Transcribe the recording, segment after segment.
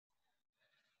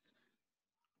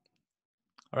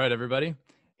All right, everybody.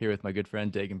 Here with my good friend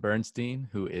Dagan Bernstein,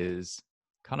 who is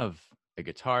kind of a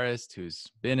guitarist who's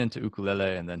been into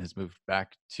ukulele and then has moved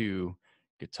back to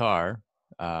guitar.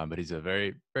 But he's a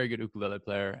very, very good ukulele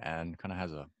player and kind of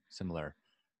has a similar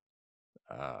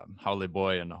haole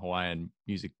boy and Hawaiian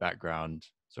music background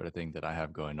sort of thing that I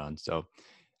have going on. So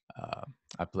uh,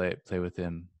 I play with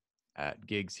him at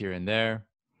gigs here and there,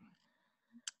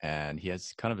 and he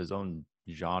has kind of his own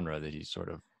genre that he's sort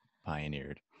of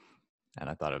pioneered. And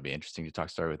I thought it would be interesting to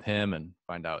start with him and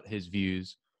find out his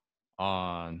views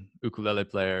on ukulele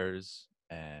players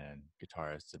and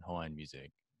guitarists and Hawaiian music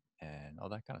and all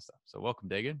that kind of stuff. So welcome,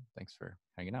 Dagan. Thanks for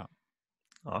hanging out.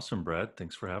 Awesome, Brad.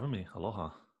 Thanks for having me.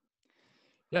 Aloha.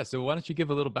 Yeah, so why don't you give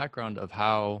a little background of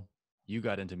how you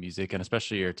got into music and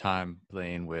especially your time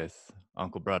playing with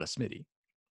Uncle Brada Smitty?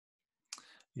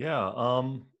 Yeah.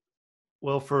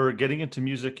 Well, for getting into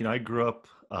music, I grew up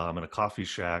in a coffee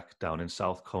shack down in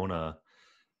South Kona,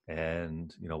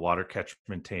 and water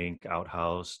catchment tank,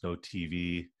 outhouse, no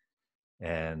TV,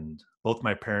 and both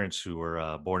my parents, who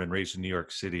were born and raised in New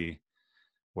York City,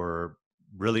 were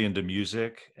really into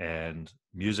music, and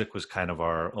music was kind of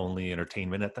our only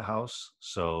entertainment at the house.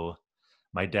 So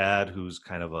my dad, who's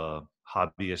kind of a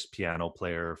hobbyist piano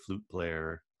player, flute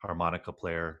player, harmonica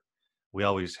player, we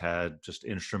always had just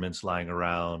instruments lying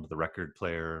around, the record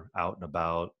player out and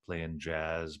about playing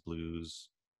jazz, blues,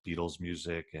 Beatles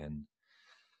music. And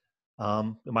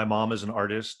my mom is an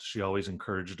artist. She always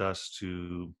encouraged us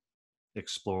to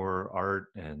explore art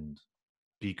and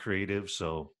be creative.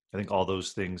 So I think all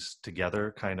those things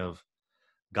together kind of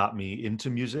got me into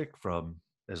music from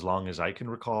as long as I can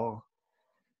recall.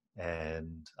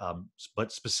 And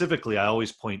but specifically, I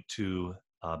always point to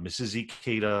Mrs.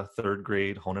 Ikeda, third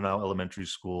grade, Hononau Elementary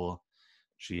School.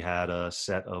 She had a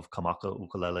set of kamaka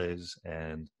ukuleles,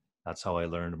 and that's how I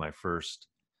learned my first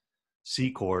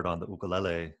C chord on the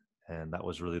ukulele. And that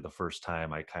was really the first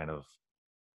time I kind of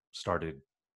started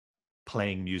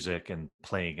playing music and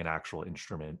playing an actual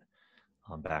instrument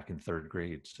back in third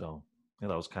grade. So yeah,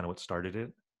 that was kind of what started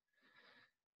it.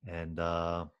 And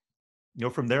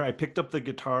from there, I picked up the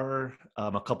guitar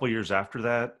a couple years after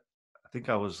that. I think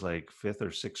I was like fifth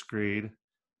or sixth grade.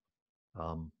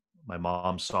 Um, my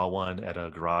mom saw one at a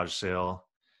garage sale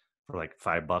for like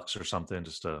 $5 or something,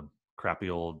 just a crappy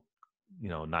old,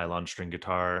 nylon string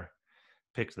guitar.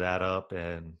 Picked that up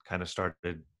and kind of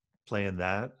started playing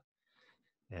that.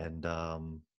 And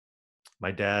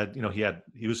my dad,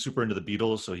 he was super into the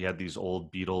Beatles, so he had these old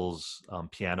Beatles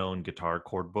piano and guitar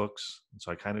chord books. And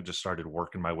so I kind of just started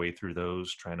working my way through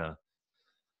those, trying to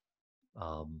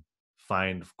um,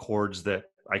 find chords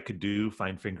that I could do,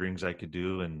 find fingerings I could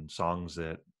do, and songs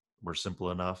that were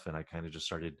simple enough. And I kind of just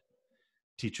started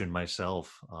teaching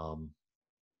myself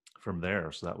from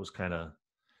there. So that was kind of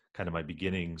my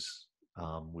beginnings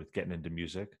with getting into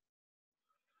music.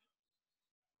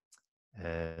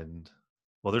 And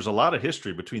well, there's a lot of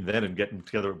history between then and getting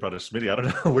together with Brother Smitty. I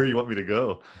don't know where you want me to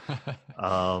go.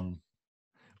 Um,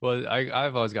 Well,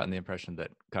 I've always gotten the impression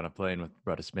that kind of playing with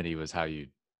Brada Smitty was how you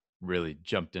really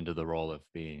jumped into the role of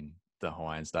being the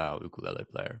Hawaiian style ukulele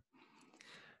player.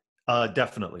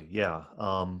 Definitely, yeah,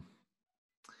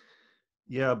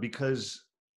 yeah, because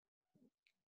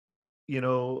you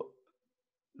know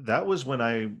that was when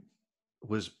I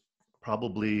was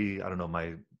probably, I don't know,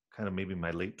 my kind of maybe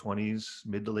my late 20s,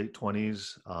 mid to late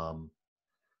 20s.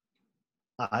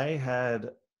 I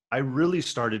had I really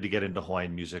started to get into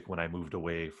Hawaiian music when I moved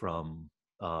away from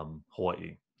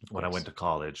Hawaii Of when I went course. to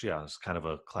college. Yeah, it's kind of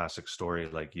a classic story.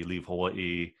 Like you leave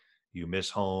Hawaii, you miss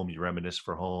home, you reminisce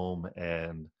for home,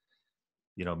 and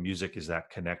music is that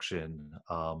connection.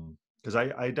 Because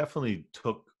I definitely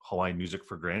took Hawaiian music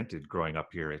for granted growing up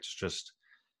here.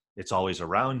 It's always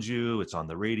around you. It's on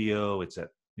the radio. It's at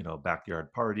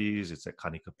backyard parties. It's at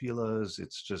kanikapilas.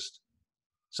 It's just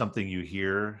something you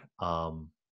hear.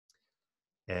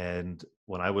 And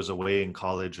when I was away in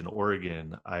college in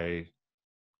Oregon, I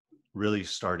really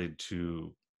started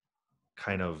to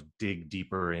kind of dig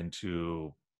deeper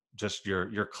into just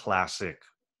your classic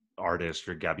artists,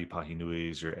 your Gabby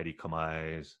Pahinui's, your Eddie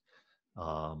Kamai's,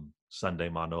 Sunday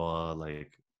Manoa,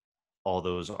 like all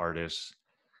those artists.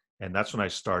 And that's when I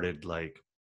started like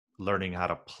learning how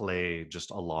to play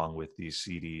just along with these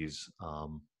CDs.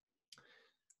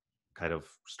 Kind of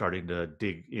starting to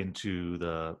dig into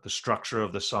the structure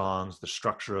of the songs, the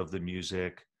structure of the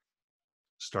music,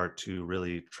 start to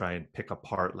really try and pick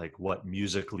apart like what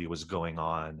musically was going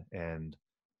on, and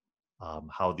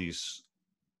how these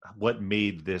what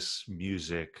made this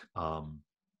music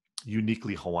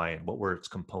uniquely Hawaiian. What were its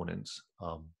components?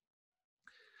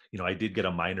 I did get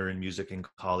a minor in music in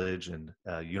college, and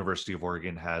University of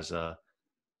Oregon has a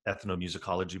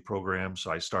ethnomusicology program.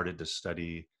 So I started to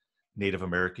study Native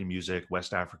American music,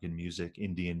 West African music,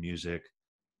 Indian music.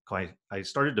 I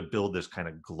started to build this kind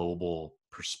of global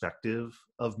perspective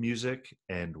of music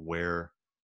and where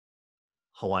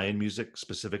Hawaiian music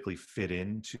specifically fit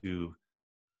into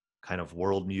kind of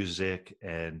world music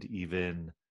and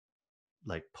even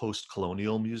like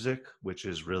post-colonial music, which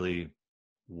is really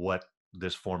what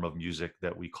this form of music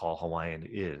that we call Hawaiian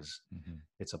is. Hmm.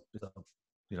 It's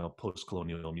a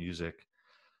post-colonial music.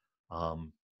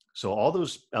 Um, so all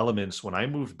those elements, when I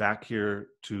moved back here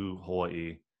to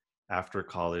Hawaii after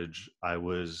college, I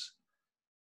was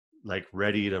like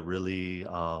ready to really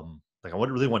like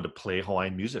really wanted to play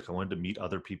Hawaiian music. I wanted to meet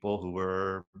other people who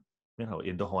were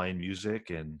into Hawaiian music,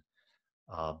 and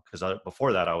because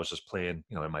before that I was just playing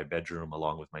in my bedroom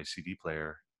along with my CD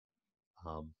player.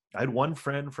 I had one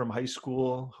friend from high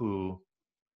school who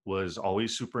was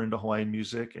always super into Hawaiian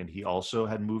music, and he also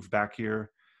had moved back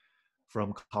here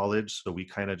from college. So we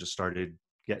kind of just started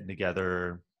getting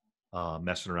together,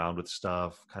 messing around with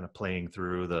stuff, kind of playing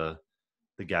through the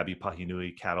Gabi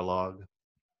Pahinui catalog,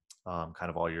 kind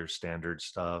of all your standard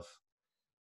stuff.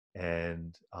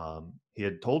 And he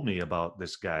had told me about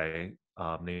this guy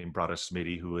named Brada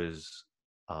Smitty, who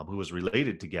was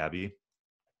related to Gabby,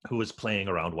 who was playing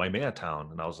around Waimea Town.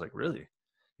 And I was like, really?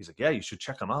 He's like, yeah, you should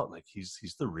check him out. Like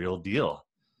he's the real deal.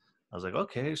 I was like,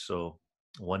 okay. So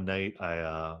one night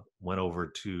I went over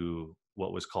to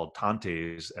what was called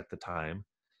Tante's at the time.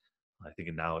 I think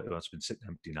now it's been sitting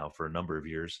empty now for a number of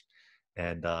years.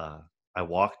 And I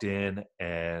walked in,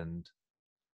 and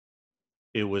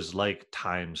it was like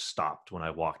time stopped when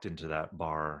I walked into that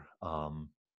bar.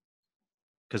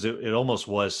 Because it almost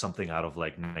was something out of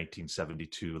like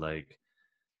 1972, like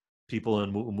people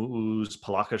in mu'umu's,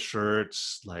 palaka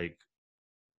shirts, like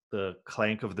the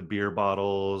clank of the beer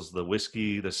bottles, the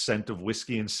whiskey, the scent of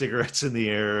whiskey and cigarettes in the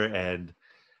air, and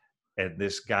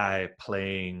this guy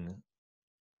playing.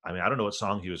 I mean, I don't know what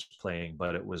song he was playing,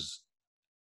 but it was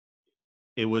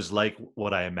like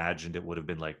what I imagined it would have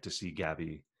been like to see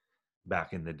Gabby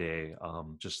back in the day.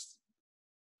 Just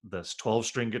this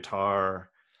 12-string guitar,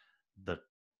 the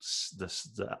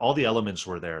all the elements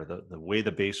were there. The way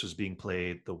the bass was being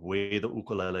played, the way the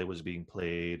ukulele was being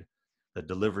played, the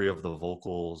delivery of the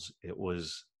vocals. It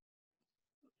was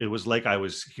like I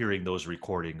was hearing those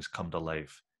recordings come to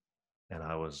life, and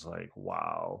I was like,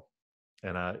 wow.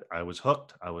 And I was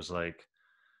hooked. I was like,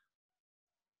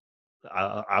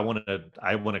 I want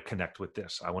to connect with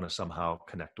this. I want to somehow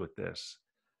connect with this.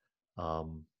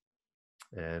 Um,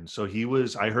 and so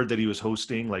I heard that he was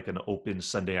hosting like an open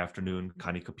Sunday afternoon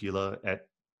kani kapila at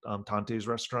Tante's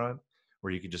restaurant,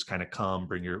 where you could just kind of come,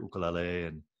 bring your ukulele,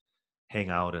 and hang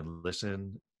out and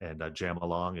listen and jam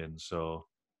along. And so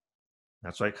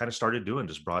that's what I kind of started doing.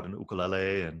 Just brought an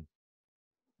ukulele, and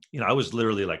I was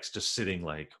literally like just sitting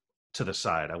like to the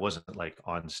side. I wasn't like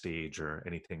on stage or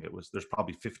anything. There's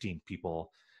probably 15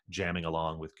 people jamming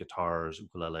along with guitars,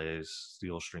 ukuleles,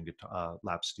 steel string guitar,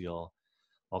 lap steel,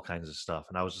 all kinds of stuff.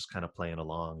 And I was just kind of playing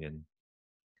along, and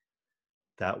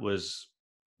that was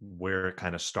where it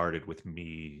kind of started with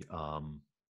me, kind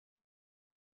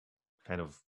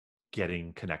of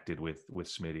getting connected with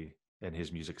Smitty and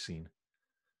his music scene.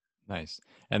 Nice.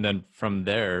 And then from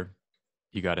there,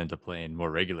 you got into playing more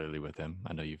regularly with him.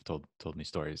 I know you've told me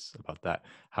stories about that.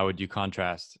 How would you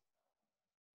contrast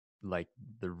like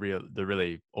the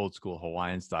really old school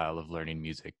Hawaiian style of learning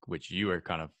music, which you were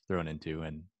kind of thrown into,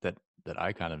 and that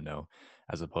I kind of know,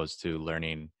 as opposed to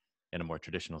learning in a more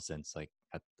traditional sense, like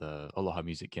at the Aloha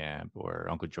Music Camp or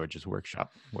Uncle George's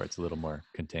workshop, where it's a little more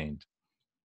contained?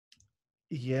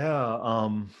 Yeah.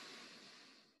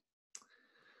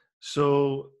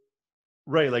 So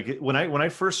right, like when I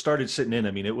first started sitting in,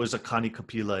 I mean, it was a kani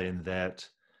kapila in that,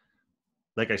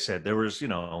 like I said, there was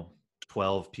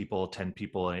 12 people, 10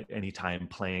 people at any time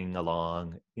playing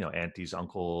along, aunties,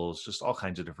 uncles, just all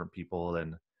kinds of different people,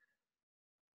 and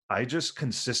I just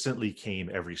consistently came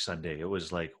every Sunday. It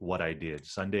was like what I did.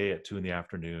 Sunday at 2 in the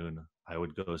afternoon, I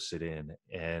would go sit in,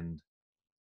 and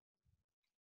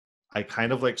I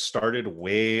kind of like started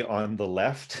way on the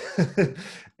left,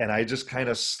 and I just kind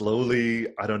of slowly,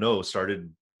 I don't know,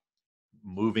 started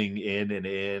moving in and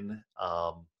in.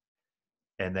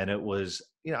 And then it was,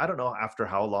 I don't know after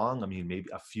how long. I mean, maybe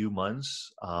a few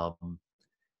months. I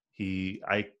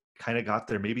kind of got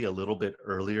there maybe a little bit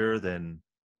earlier than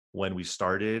when we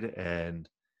started, and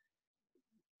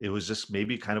it was just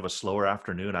maybe kind of a slower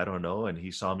afternoon. I don't know. And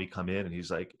he saw me come in, and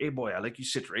he's like, "Hey, boy, I like you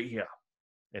sit right here."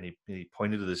 And he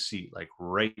pointed to the seat like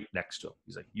right next to him.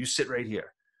 He's like, "You sit right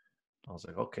here." I was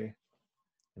like, "Okay."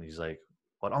 And he's like,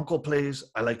 "What uncle plays,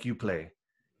 I like you play."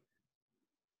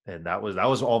 And that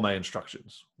was all my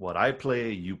instructions. What I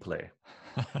play, you play.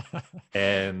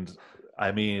 And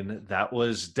I mean, that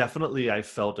was definitely, I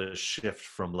felt a shift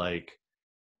from like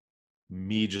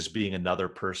me just being another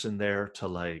person there to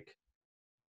like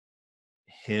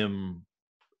him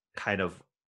kind of,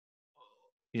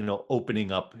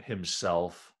 opening up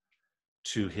himself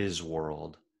to his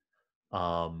world.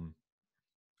 Um,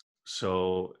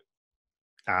 so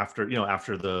after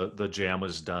the jam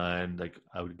was done, like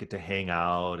I would get to hang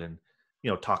out and,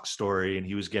 talk story, and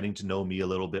he was getting to know me a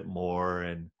little bit more.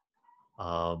 And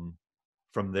um,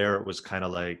 from there, it was kind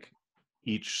of like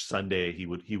each Sunday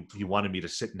he wanted me to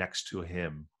sit next to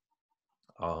him,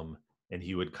 um, and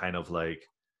he would kind of like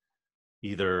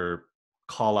either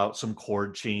call out some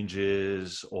chord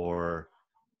changes or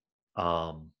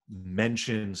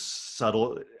mention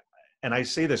subtle. And I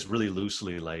say this really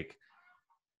loosely, like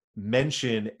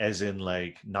mention as in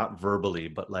like not verbally,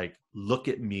 but like look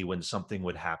at me when something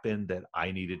would happen that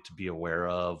I needed to be aware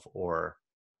of, or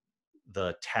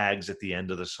the tags at the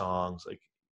end of the songs,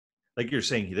 like you're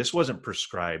saying, this wasn't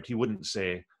prescribed. He wouldn't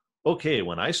say, okay,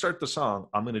 when I start the song,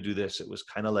 I'm going to do this. It was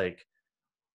kind of like,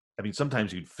 I mean,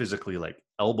 sometimes you'd physically like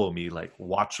elbow me, like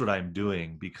watch what I'm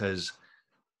doing, because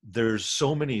there's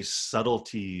so many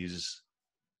subtleties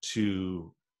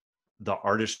to the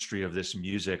artistry of this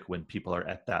music when people are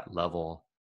at that level.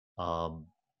 um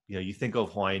you think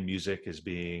of Hawaiian music as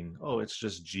being, oh, it's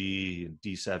just G and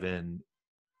D7,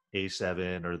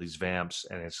 A7, or these vamps,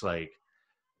 and it's like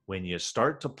when you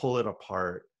start to pull it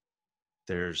apart,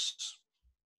 there's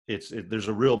there's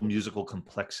a real musical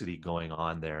complexity going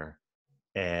on there.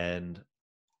 And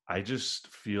I just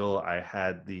feel I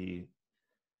had the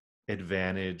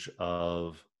advantage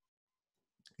of,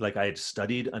 like, I had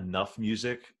studied enough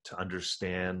music to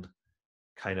understand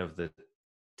kind of the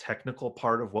technical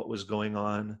part of what was going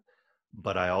on,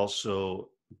 but I also,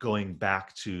 going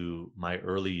back to my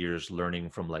early years learning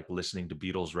from like listening to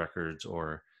Beatles records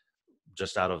or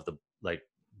just out of the like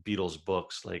Beatles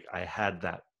books, like I had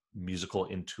that musical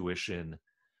intuition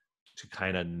to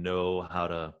kind of know how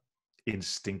to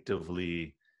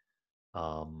instinctively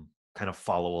kind of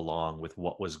follow along with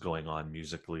what was going on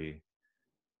musically.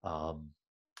 Um,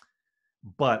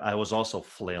 but I was also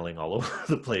flailing all over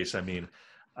the place. I mean,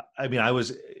 I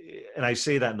was, and I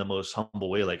say that in the most humble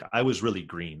way. Like I was really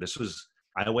green.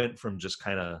 I went from just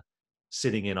kind of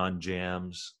sitting in on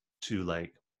jams to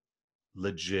like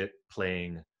legit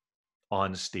playing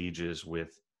on stages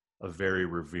with a very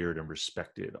revered and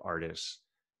respected artist,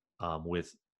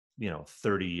 with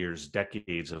 30 years,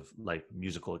 decades of like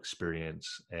musical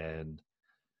experience. And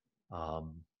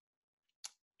um,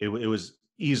 it was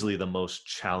easily the most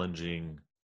challenging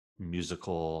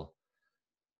musical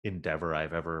endeavor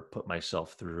I've ever put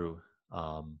myself through.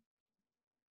 Um,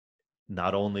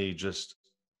 Not only just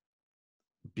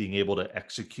being able to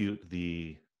execute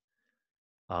the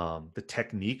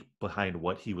technique behind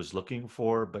what he was looking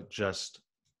for, but just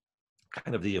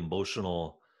kind of the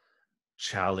emotional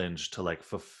challenge to like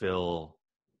fulfill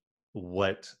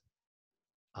what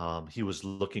he was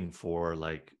looking for,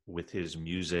 like with his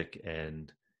music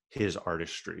and his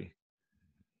artistry.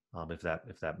 If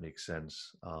that makes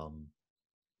sense.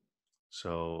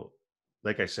 So,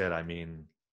 like I said, I mean,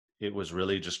 it was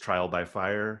really just trial by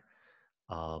fire.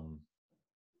 Um,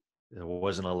 there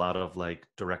wasn't a lot of like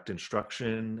direct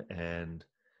instruction, and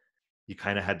you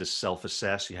kind of had to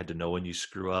self-assess. You had to know when you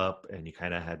screw up, and you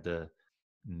kind of had to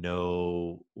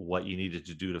know what you needed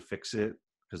to do to fix it,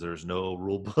 because there was no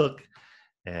rule book.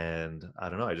 And I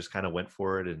don't know, I just kind of went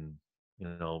for it, and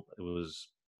it was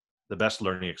the best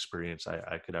learning experience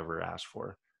I could ever ask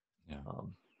for. Yeah.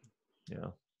 um yeah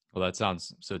Well, that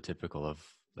sounds so typical of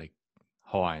like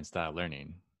Hawaiian style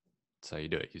learning. That's how you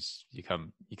do it. You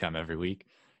come every week,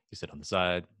 you sit on the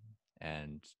side,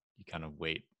 and you kind of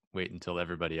wait until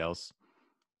everybody else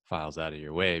files out of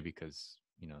your way, because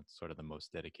it's sort of the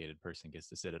most dedicated person gets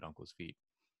to sit at Uncle's feet.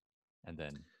 And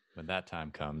then when that time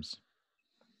comes,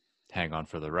 hang on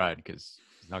for the ride, because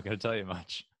he's not going to tell you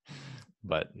much.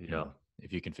 But yeah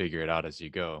if you can figure it out as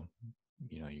you go,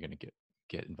 you're going to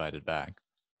get invited back.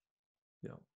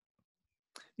 yeah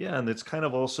yeah And it's kind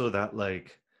of also that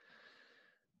like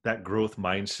that growth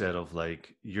mindset of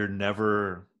like you're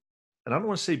never, and I don't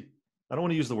want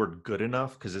to use the word good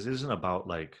enough, because this isn't about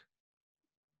like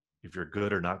if you're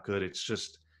good or not good. It's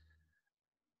just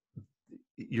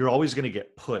you're always going to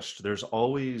get pushed. There's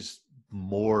always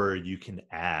more you can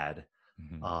add.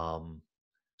 Mm-hmm. um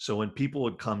so when people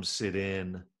would come sit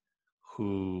in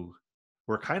who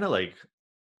were kind of like,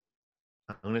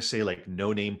 I'm going to say like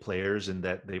no name players, in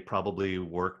that they probably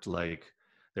worked like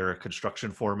they're a construction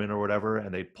foreman or whatever,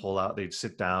 and they'd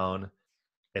sit down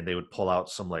and they would pull out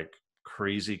some like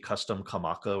crazy custom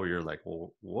kamaka where you're like,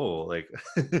 well, whoa, like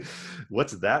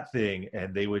what's that thing?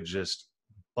 And they would just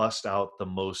bust out the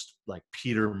most like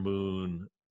Peter Moon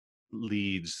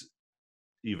leads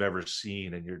you've ever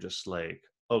seen, and you're just like,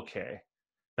 okay,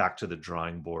 back to the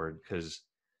drawing board, because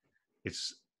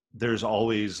it's there's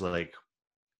always like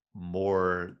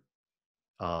more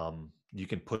you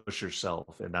can push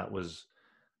yourself, and that was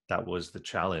the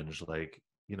challenge. Like,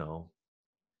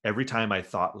 every time I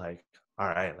thought like, all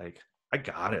right, like I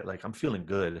got it, like I'm feeling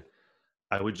good,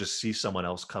 I would just see someone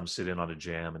else come sit in on a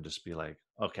jam and just be like,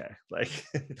 okay, like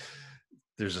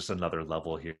there's just another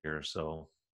level here. So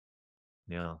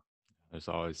yeah. There's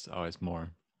always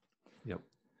more. Yep.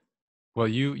 Well,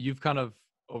 you've kind of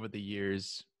over the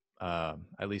years,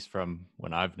 at least from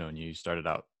when I've known you, you started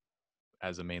out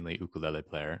as a mainly ukulele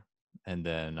player, and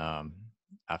then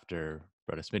after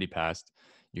Brother Smitty passed,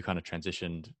 you kind of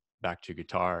transitioned back to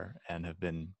guitar and have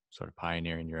been sort of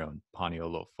pioneering your own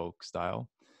Paniolo folk style.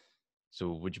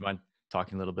 So, would you mind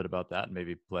talking a little bit about that and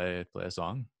maybe play a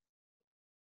song?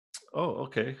 Oh,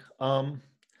 okay.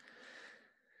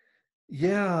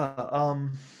 Yeah.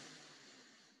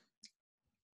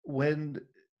 When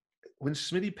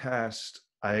Smitty passed,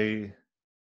 I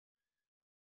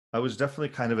was definitely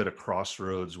kind of at a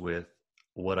crossroads with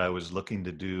what I was looking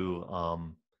to do,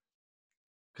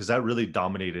 because that really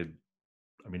dominated.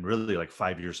 I mean, really, like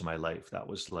 5 years of my life. That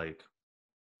was like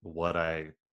what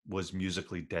I was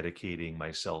musically dedicating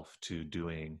myself to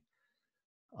doing.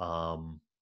 Um,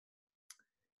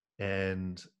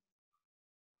 and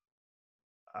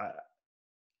I,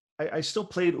 I still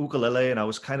played ukulele, and I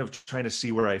was kind of trying to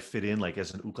see where I fit in, like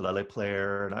as an ukulele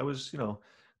player. And I was,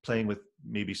 playing with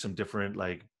maybe some different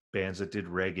like bands that did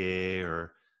reggae,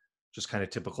 or just kind of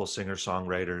typical singer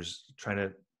songwriters, trying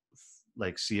to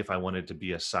like see if I wanted to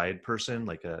be a side person,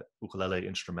 like a ukulele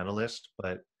instrumentalist.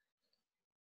 But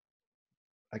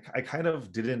I kind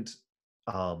of didn't.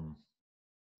 Um,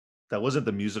 that wasn't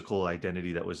the musical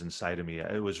identity that was inside of me.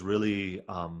 It was really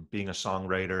being a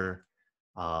songwriter,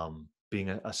 being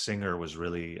a singer was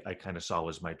really, I kind of saw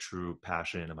was my true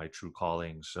passion and my true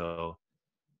calling. So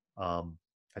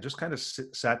I just kind of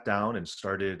sat down and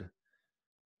started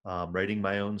writing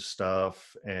my own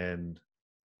stuff. And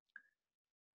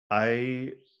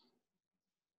I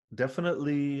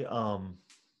definitely,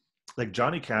 like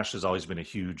Johnny Cash has always been a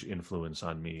huge influence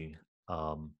on me.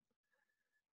 Um,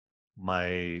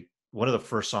 my One of the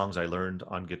first songs I learned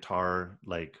on guitar,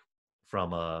 like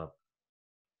from I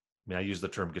use the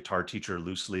term guitar teacher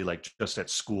loosely, like just at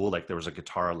school, like there was a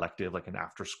guitar elective, like an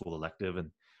after school elective.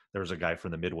 And there was a guy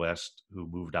from the Midwest who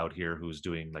moved out here who was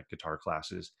doing like guitar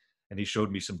classes. And he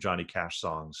showed me some Johnny Cash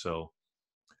songs. So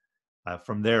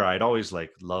from there, I'd always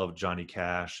like loved Johnny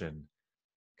Cash and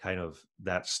kind of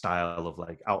that style of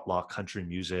like outlaw country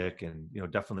music. And,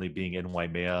 definitely being in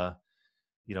Waimea,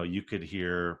 you could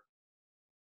hear,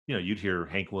 you'd hear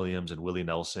Hank Williams and Willie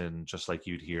Nelson, just like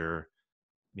you'd hear,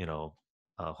 you know,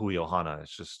 Hui Ohana.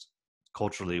 It's just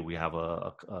culturally we have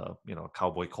a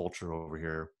cowboy culture over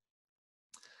here.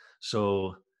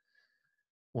 So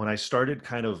when I started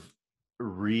kind of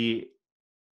re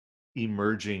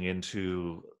emerging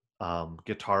into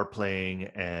guitar playing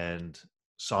and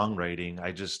songwriting,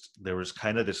 there was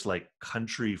kind of this like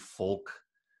country folk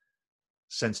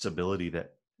sensibility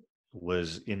that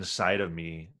was inside of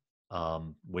me,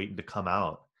 waiting to come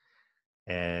out.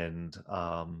 And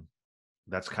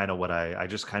that's kind of what I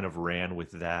just kind of ran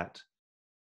with that,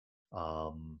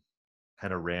 um,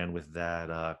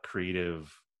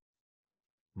 creative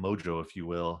mojo, if you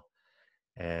will.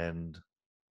 And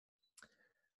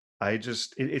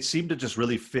it seemed to just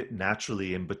really fit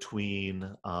naturally in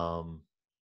between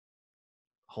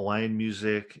Hawaiian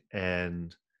music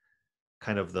and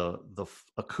kind of the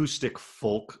acoustic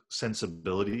folk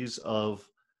sensibilities of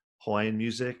Hawaiian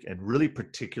music, and really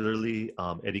particularly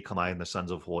Eddie Kamai and the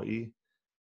Sons of Hawaii.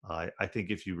 I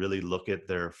think if you really look at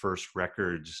their first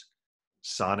records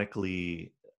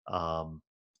sonically, um,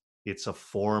 it's a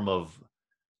form of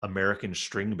American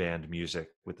string band music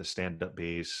with the stand-up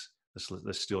bass,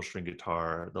 the steel string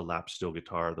guitar, the lap steel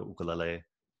guitar, the ukulele,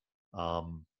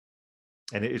 um,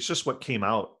 and it's just what came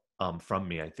out from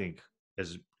me. I think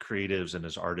as creatives and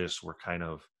as artists, we're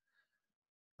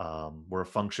a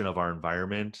function of our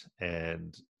environment,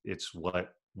 and it's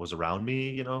what was around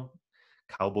me.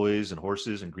 Cowboys and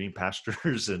horses and green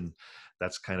pastures, and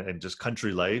that's kind of, and just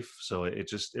country life. So it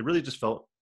really just felt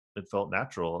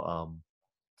natural,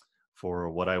 for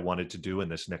what I wanted to do in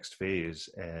this next phase.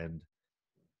 And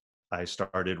I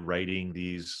started writing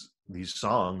these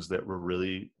songs that were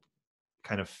really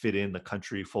kind of fit in the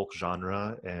country folk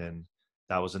genre, and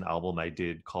that was an album I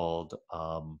did called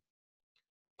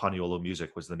Paniolo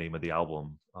Music was the name of the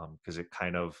album, because it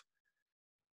kind of,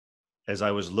 as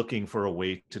I was looking for a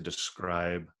way to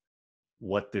describe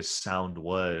what this sound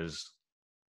was,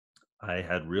 I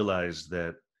had realized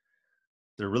that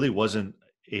there really wasn't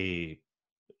a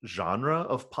genre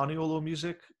of Paniolo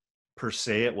music per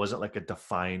se. It wasn't like a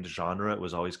defined genre. It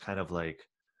was always kind of like,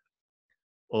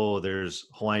 oh, there's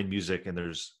Hawaiian music and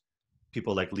there's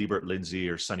people like Liebert Lindsay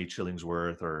or Sonny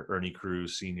Chillingsworth or Ernie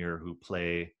Cruz Sr. who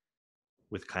play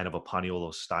with kind of a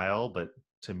Paniolo style. But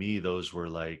to me, those were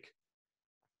like,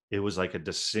 it was like a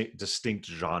distinct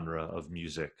genre of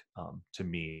music to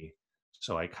me.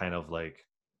 So I kind of like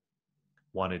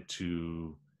wanted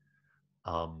to,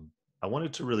 I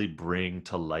wanted to really bring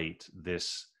to light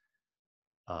this,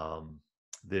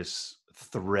 this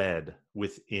thread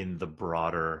within the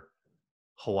broader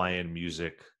Hawaiian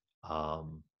music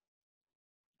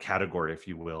category, if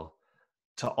you will,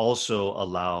 to also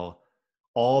allow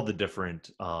all the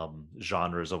different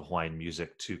genres of Hawaiian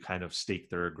music to kind of stake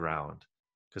their ground.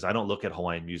 Because I don't look at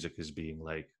Hawaiian music as being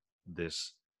like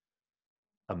this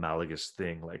amalogous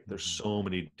thing. Like there's so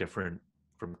many different,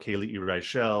 from Kaylee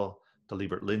Reichel to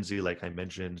Liebert Lindsay, like I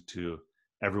mentioned, to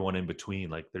everyone in between.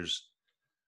 Like there's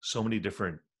so many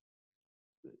different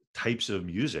types of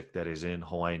music that is in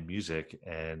Hawaiian music,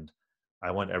 and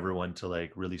I want everyone to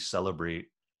like really celebrate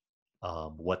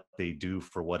what they do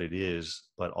for what it is,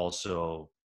 but also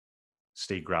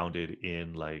stay grounded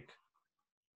in like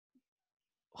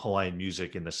Hawaiian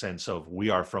music in the sense of we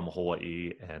are from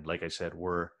Hawaii, and like I said,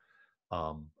 we're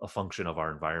a function of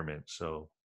our environment. So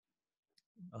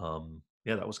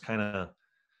yeah, that was kind of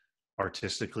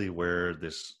artistically where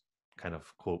this kind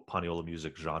of quote Paniolo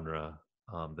music genre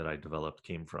that I developed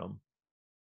came from.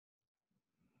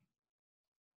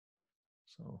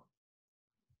 So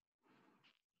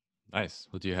Nice.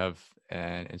 Well, do you have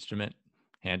an instrument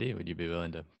handy? Would you be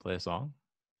willing to play a song?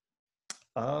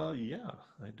 yeah,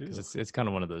 I Because do. it's kind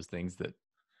of one of those things that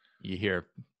you hear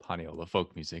Paniolo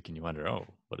folk music and you wonder, oh,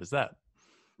 what is that?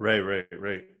 Right.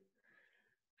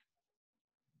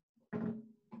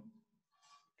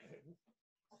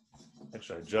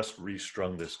 Actually, I just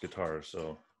restrung this guitar,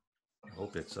 so I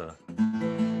hope it's okay.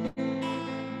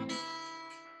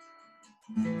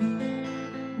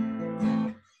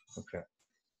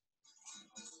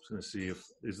 Just gonna see if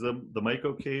is the mic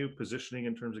okay positioning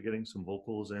in terms of getting some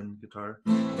vocals and guitar.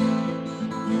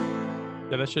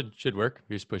 Yeah, that should work.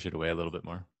 You just push it away a little bit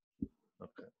more.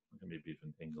 Okay, maybe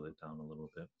even angle it down a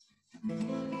little bit.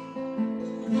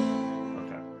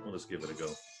 Okay, we'll just give it a go.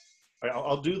 All right,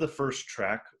 I'll do the first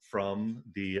track from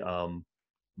the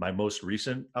my most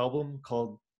recent album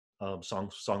called Song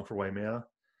for Waimea,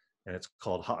 and it's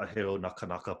called Ha'aheo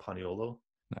Nakanaka Paniolo.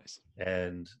 Nice.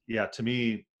 And yeah, to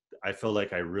me, I feel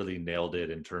like I really nailed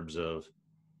it in terms of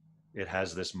it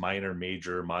has this minor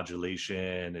major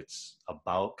modulation. It's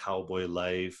about cowboy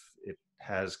life. It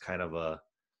has kind of a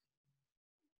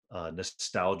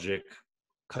nostalgic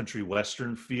country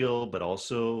western feel, but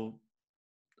also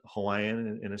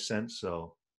Hawaiian in a sense.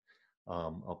 So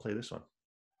I'll play this one.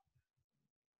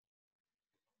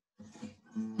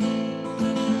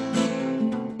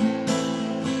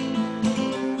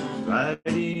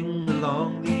 Riding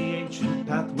along the ancient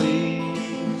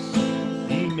pathways,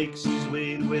 he makes his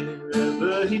way to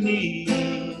wherever he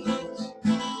needs.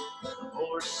 The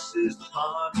horse is the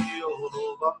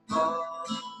Paniolo Baha,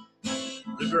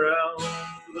 the ground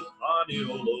the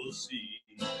Paniolo sea.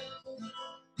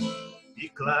 He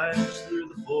climbs through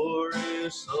the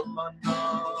forests of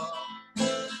Mana,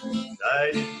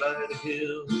 guided by the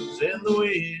hills and the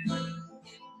wind,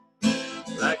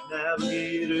 like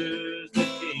navigators that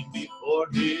came before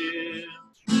him,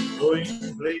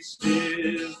 going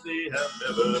places they have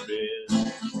never been.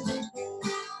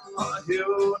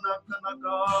 Aheo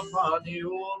nakanaka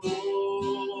Paniolo,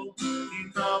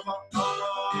 inama'a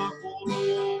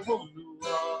holo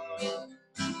honua.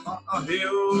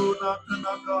 Aheo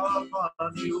nakanaka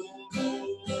Paniolo,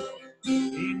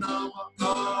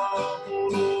 inama'a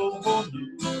holo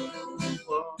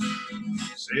honua.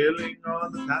 Sailing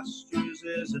on the pastures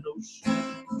as an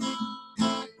ocean,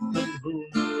 the moon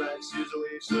lights his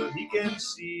way so he can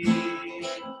see.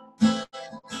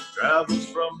 Travels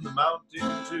from the mountain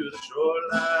to the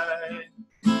shoreline,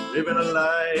 living a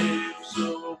life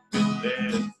so open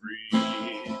and free.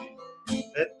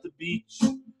 At the beach,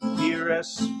 he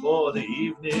rests for the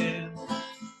evening,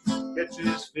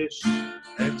 catches fish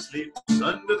and sleeps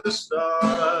under the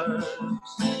stars,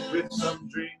 with some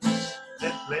drinks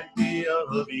and plenty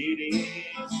of eating,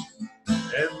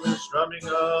 and the strumming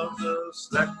of the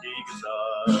slack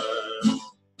guitar.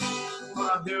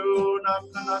 Heo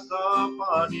nakanaka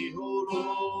paniolo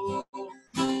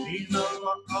Ina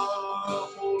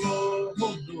holo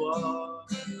honua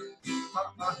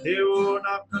Heo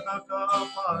nakanaka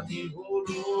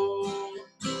paniolo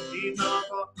Ina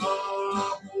holo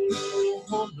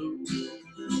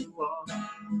honua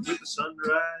With the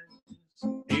sunrise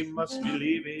he must be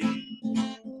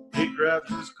leaving. He grabs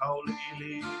his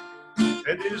kaolili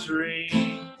and his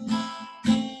ring,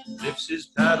 lifts his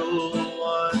paddle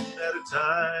one at a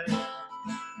time,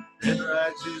 and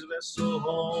rides his vessel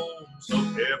home so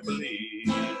carefully.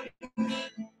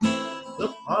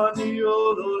 The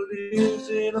Paniolo lives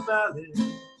in a balance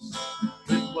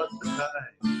with what the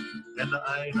tide and the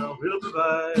Aina will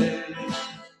provide.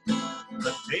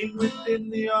 Contained within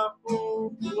the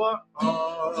Apupua'a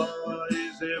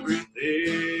is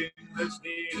everything that's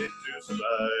needed to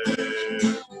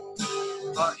survive.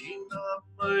 Aina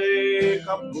mai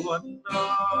kapuana,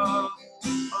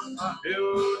 aheo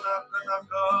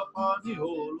nakanaka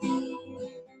paniolo.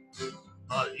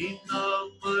 Aina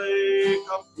mai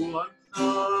kapuana,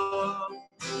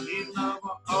 ina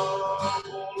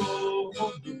ma'aholo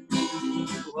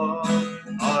honua.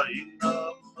 Aina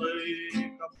mai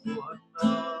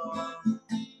kapuana,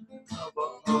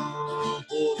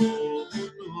 ma'aholo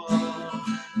honua.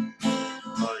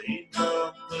 Aina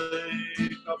mai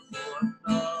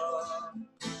kapuana,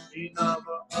 ina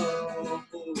ma'aholo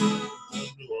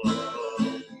honua.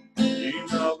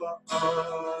 Ina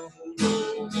ma'aholo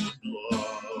honua.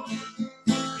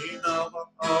 Ina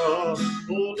ma'aholo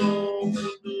honua.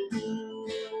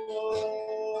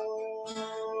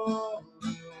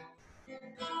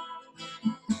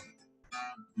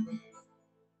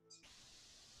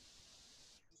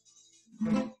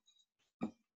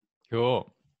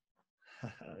 Cool.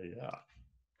 Yeah.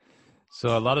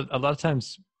 So a lot of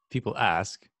times people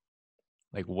ask,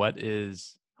 like, what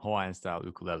is Hawaiian style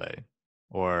ukulele?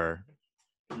 Or,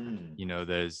 you know,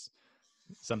 there's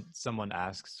someone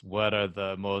asks, what are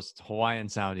the most Hawaiian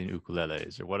sounding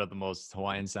ukuleles, or what are the most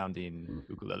Hawaiian sounding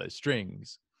ukulele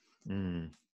strings?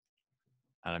 Mm.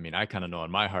 And I mean, I kind of know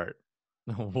in my heart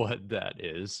what that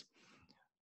is,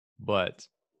 but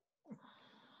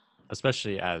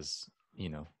especially as, you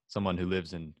know, someone who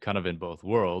lives in kind of in both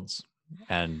worlds,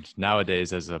 and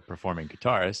nowadays as a performing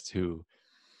guitarist who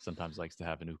sometimes likes to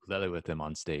have an ukulele with him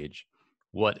on stage,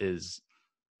 what is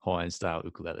Hawaiian style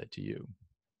ukulele to you?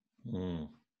 Mm.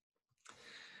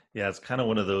 Yeah, it's kind of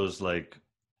one of those like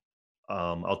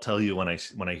I'll tell you when I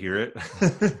hear it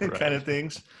kind of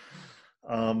things.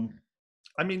 I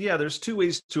mean, yeah, there's two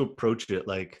ways to approach it.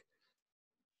 Like,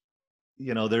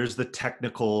 you know, there's the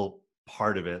technical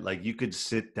part of it. Like you could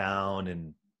sit down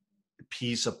and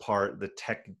piece apart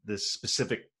the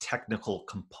specific technical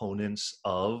components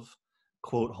of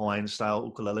quote Hawaiian style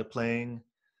ukulele playing.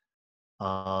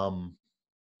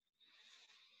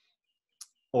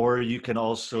 Or you can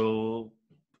also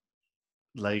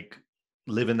like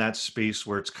live in that space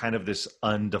where it's kind of this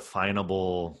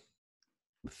undefinable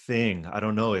thing. I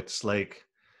don't know. It's like,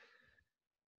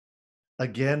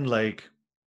 again, like,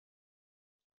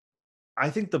 I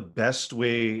think the best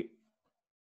way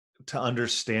to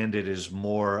understand it is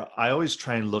more, I always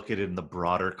try and look at it in the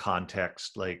broader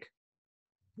context. Like,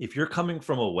 if you're coming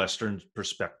from a Western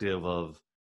perspective of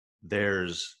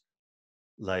there's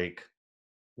like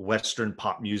Western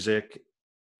pop music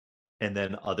and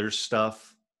then other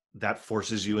stuff that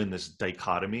forces you in this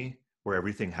dichotomy where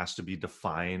everything has to be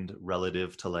defined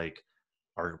relative to like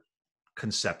our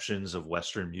conceptions of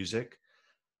Western music.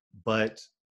 But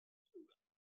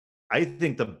I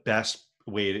think the best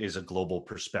way is a global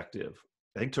perspective.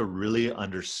 I think to really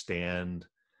understand,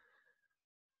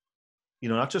 you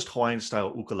know, not just Hawaiian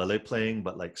style ukulele playing,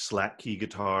 but like slack key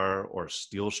guitar or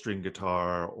steel string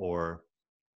guitar or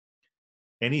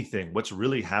anything, what's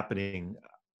really happening.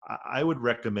 I would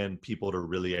recommend people to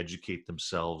really educate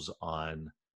themselves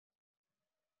on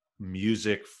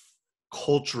music,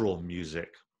 cultural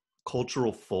music,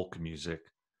 cultural folk music,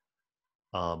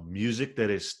 music that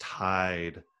is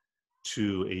tied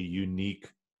to a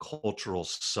unique cultural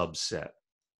subset.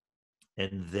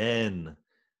 And then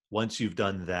once you've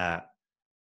done that,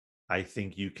 I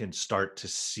think you can start to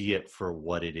see it for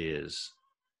what it is.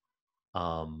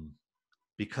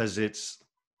 Because it's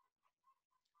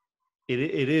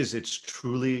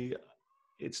truly,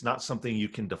 it's not something you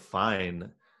can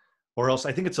define, or else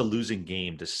I think it's a losing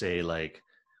game to say like,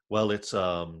 well, it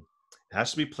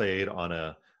has to be played on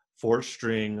a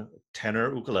 4-string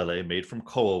tenor ukulele made from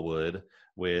koa wood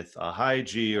with a high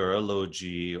G or a low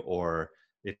G, or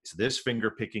it's this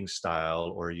finger picking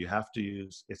style, or you have to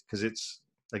use it because it's,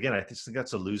 again, I think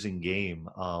that's a losing game.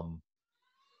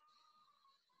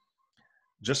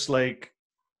 just like,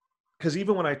 because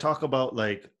even when I talk about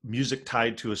like music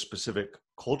tied to a specific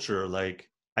culture, like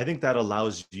I think that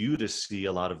allows you to see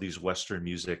a lot of these Western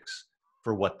musics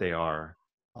for what they are,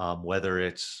 whether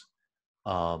it's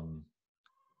um,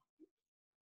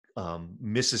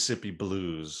 Mississippi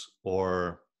blues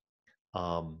or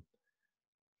um,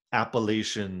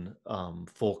 Appalachian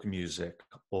folk music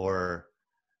or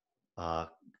uh,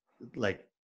 like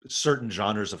certain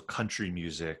genres of country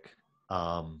music.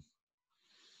 Um,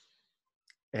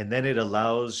 and then it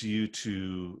allows you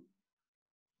to,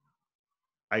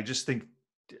 I just think,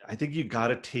 I think you got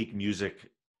to take music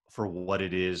for what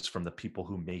it is from the people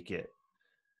who make it.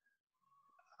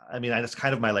 I mean, that's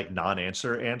kind of my like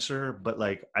non-answer, but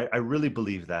like I really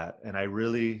believe that. And I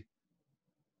really,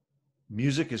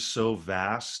 music is so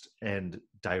vast and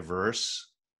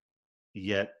diverse,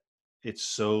 yet it's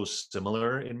so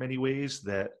similar in many ways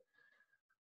that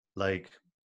like,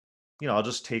 you know, I'll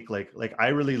just take like I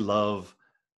really love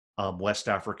West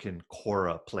African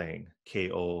kora playing,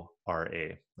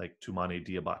 Kora, like Tumane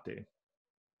Diabate.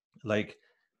 Like,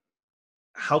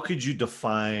 how could you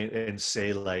define and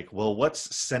say like, well,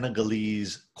 what's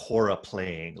Senegalese kora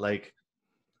playing? Like,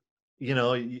 you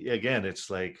know, again,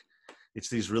 it's like it's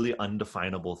these really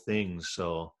undefinable things.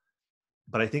 So,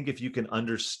 but I think if you can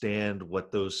understand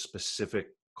what those specific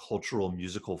cultural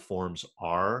musical forms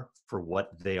are for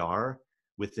what they are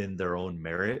within their own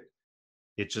merit,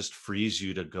 it just frees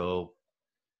you to go,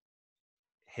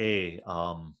 hey,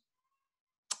 I'm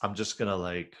just gonna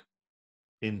like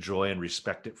enjoy and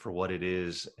respect it for what it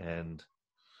is. And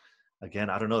again,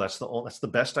 I don't know, that's the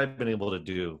best I've been able to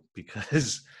do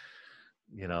because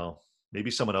you know,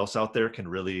 maybe someone else out there can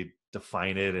really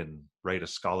define it and write a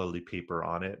scholarly paper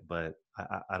on it, but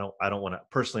I don't want to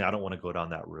personally, I don't want to go down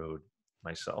that road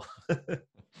myself.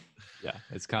 Yeah,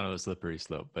 it's kind of a slippery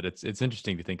slope, but it's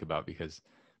interesting to think about because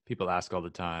people ask all the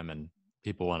time, and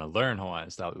people want to learn Hawaiian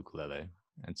style ukulele,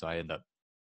 and so I end up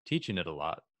teaching it a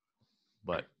lot.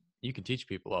 But you can teach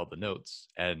people all the notes,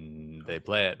 and they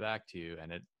play it back to you,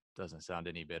 and it doesn't sound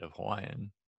any bit of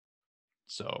Hawaiian.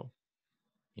 So,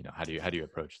 how do you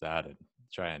approach that and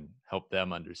try and help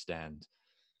them understand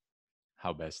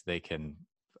how best they can,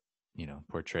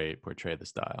 portray the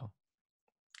style?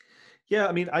 Yeah,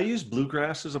 I mean, I use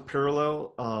bluegrass as a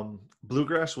parallel.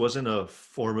 Bluegrass wasn't a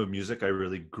form of music I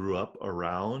really grew up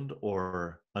around,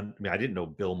 I mean, I didn't know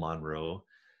Bill Monroe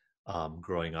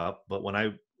growing up, but when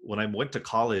I went to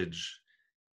college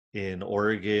in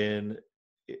Oregon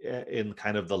in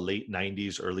kind of the late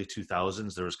 '90s, early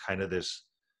 2000s, there was kind of this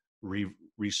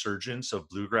resurgence of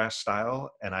bluegrass style,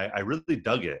 and I really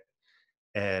dug it.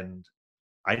 And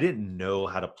I didn't know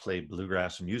how to play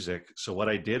bluegrass music. So what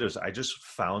I did is I just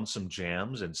found some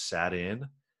jams and sat in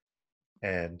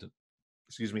and,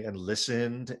 excuse me, and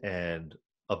listened and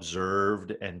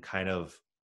observed and kind of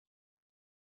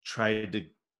tried to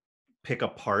pick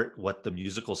apart what the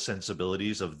musical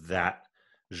sensibilities of that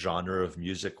genre of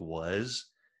music was.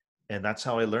 And that's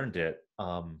how I learned it.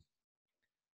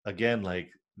 Again,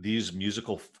 like these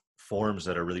musical forms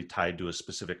that are really tied to a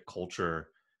specific culture,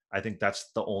 I think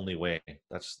that's the only way.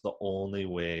 That's the only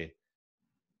way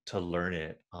to learn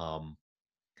it.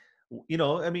 You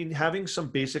know, I mean, having some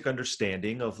basic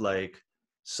understanding of like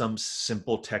some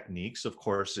simple techniques, of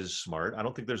course, is smart. I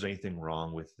don't think there's anything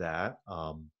wrong with that.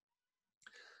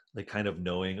 Like kind of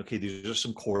knowing, okay, these are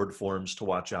some chord forms to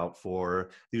watch out for.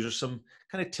 These are some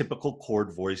kind of typical chord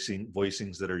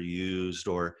voicings that are used,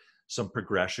 or some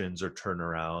progressions or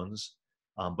turnarounds.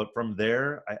 But from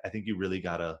there, I think you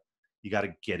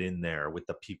gotta get in there with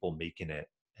the people making it.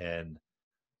 And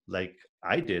like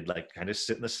I did, like kind of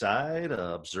sit in the side,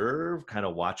 observe, kind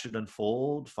of watch it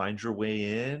unfold, find your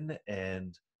way in,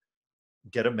 and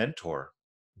get a mentor,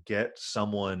 get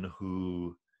someone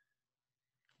who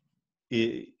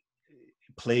i-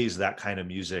 plays that kind of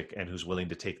music and who's willing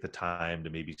to take the time to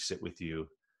maybe sit with you.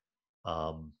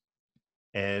 Um,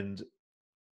 and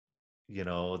you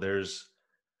know, there's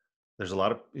a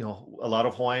lot of, you know, a lot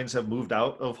of Hawaiians have moved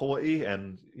out of Hawaii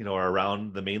and, you know, are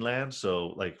around the mainland. So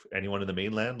like anyone in the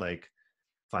mainland, like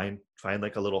find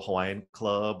like a little Hawaiian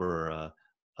club or a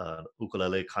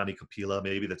ukulele kani kapila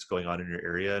maybe that's going on in your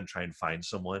area, and try and find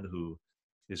someone who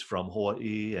is from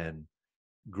Hawaii and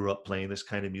grew up playing this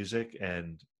kind of music.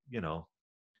 And you know,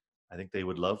 I think they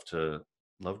would love to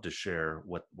share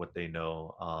what they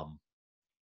know,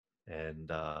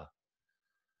 and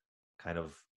kind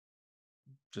of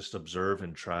just observe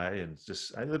and try. And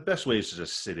just the best way is to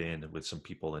just sit in with some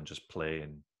people and just play,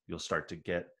 and you'll start to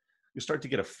get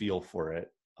a feel for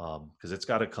it, because it's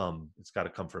got to come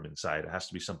from inside. It has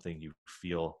to be something you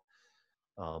feel,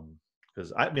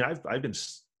 because I mean I've been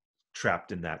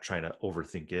trapped in that, trying to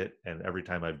overthink it. And every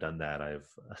time I've done that, I've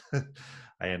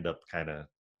I end up kind of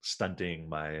stunting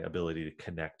my ability to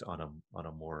connect on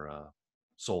a more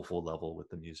soulful level with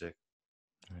the music.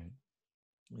 Right.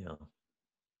 You know.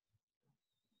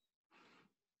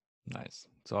 Nice.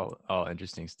 It's all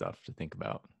interesting stuff to think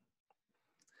about.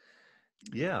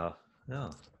 Yeah.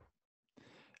 Yeah.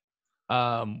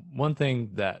 One thing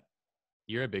that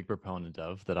you're a big proponent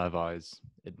of that I've always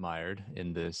admired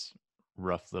in this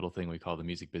rough little thing we call the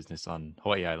music business on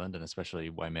Hawaii Island, and especially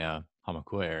Waimea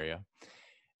Hamakua area,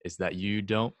 is that you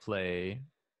don't play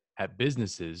at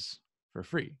businesses for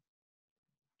free.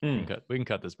 Hmm. We can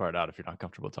cut this part out if you're not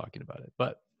comfortable talking about it.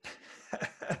 But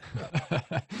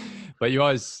but you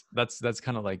always that's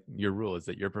kind of like your rule is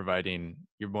that you're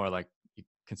more like you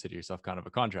consider yourself kind of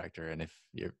a contractor. And if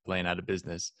you're playing at a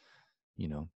business, you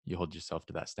know, you hold yourself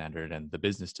to that standard and the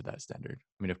business to that standard.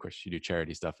 I mean, of course you do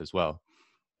charity stuff as well,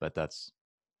 but that's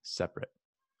separate.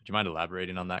 Would you mind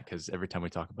elaborating on that? Because every time we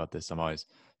talk about this, I'm always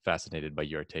fascinated by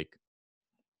your take.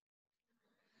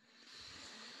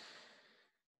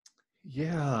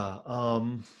 Yeah.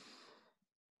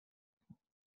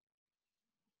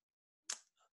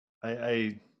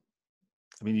 I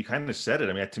I mean, you kind of said it.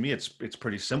 I mean, to me, it's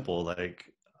pretty simple. Like,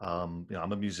 you know,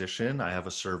 I'm a musician. I have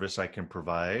a service I can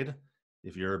provide.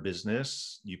 If you're a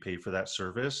business, you pay for that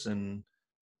service, and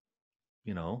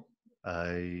you know,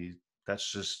 I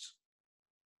that's just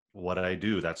what I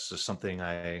do. That's just something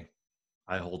I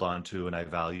hold on to and I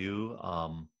value.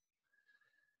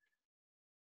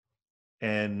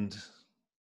 And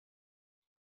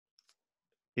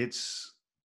it's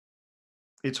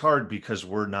it's hard because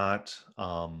we're not.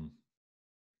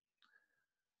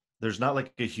 There's not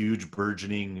like a huge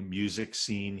burgeoning music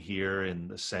scene here in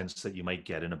the sense that you might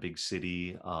get in a big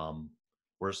city.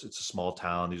 Where it's a small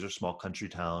town. These are small country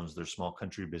towns. They're small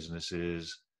country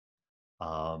businesses.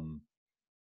 Um,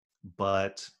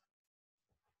 but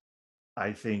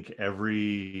I think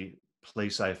every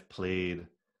place I've played,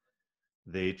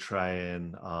 they try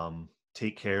and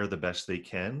take care the best they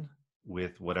can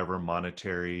with whatever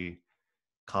monetary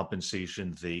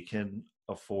compensation they can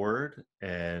afford.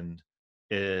 And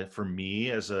for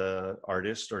me as a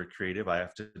artist or a creative, I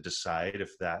have to decide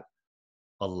if that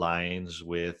aligns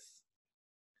with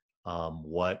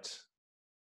what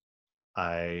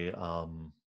I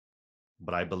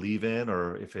what I believe in,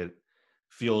 or if it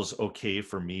feels okay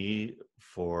for me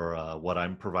for what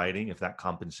I'm providing, if that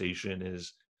compensation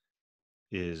is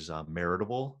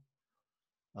meritable.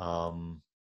 Um,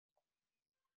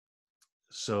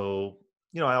 so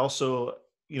I also,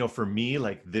 for me,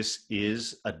 like, this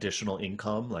is additional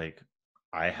income. Like,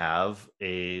 I have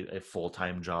a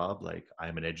full-time job. Like,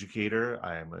 I'm an educator.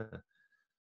 I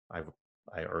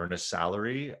I earn a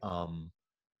salary.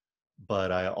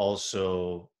 But I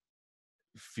also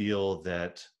feel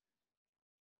that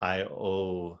I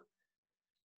owe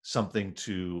something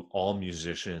to all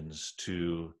musicians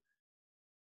to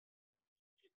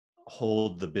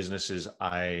hold the businesses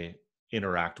I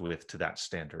interact with to that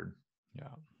standard.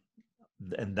 Yeah.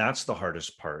 And that's the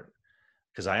hardest part,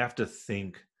 because I have to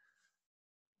think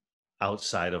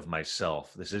outside of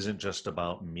myself. This isn't just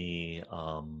about me,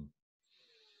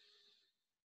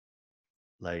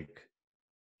 like,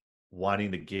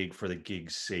 wanting the gig for the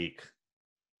gig's sake.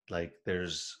 Like, there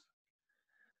is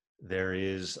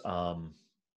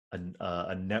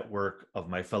a network of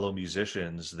my fellow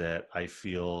musicians that I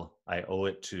feel I owe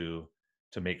it to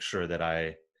make sure that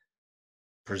I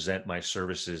present my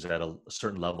services at a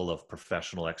certain level of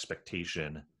professional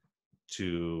expectation,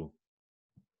 to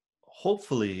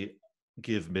hopefully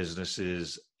give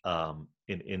businesses an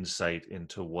insight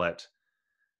into what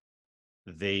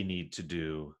they need to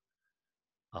do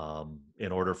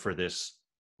in order for this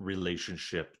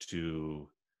relationship to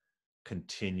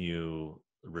continue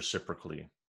reciprocally.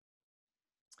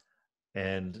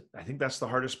 And I think that's the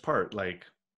hardest part. Like,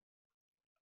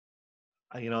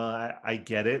 I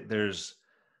get it.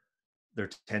 There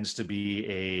tends to be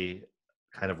a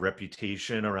kind of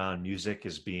reputation around music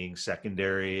as being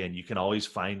secondary, and you can always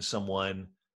find someone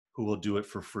who will do it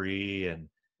for free. And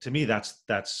to me, that's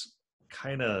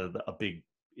kind of a big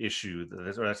issue.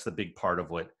 That's the big part of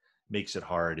what makes it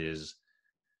hard, is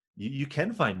you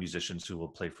can find musicians who will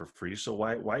play for free. So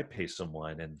why pay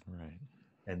someone? Right.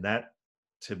 And that,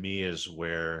 to me, is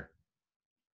where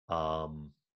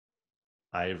um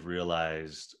I've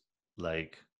realized,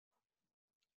 like,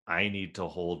 I need to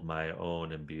hold my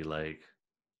own and be like,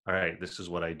 all right, this is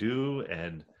what I do,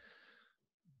 and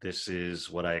this is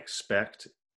what I expect.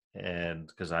 And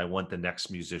because I want the next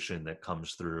musician that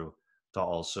comes through to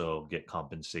also get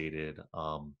compensated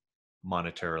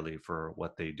monetarily for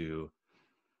what they do.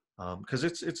 because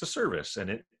it's a service,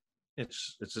 and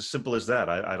it's as simple as that.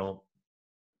 I don't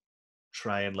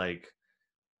try and like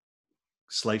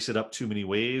slice it up too many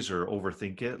ways or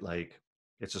overthink it. Like,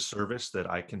 it's a service that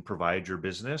I can provide your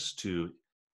business to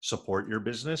support your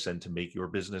business and to make your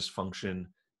business function,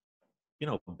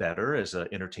 better as an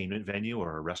entertainment venue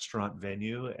or a restaurant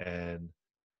venue. And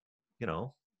you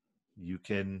know you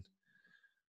can,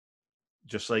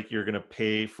 just like you're going to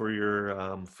pay for your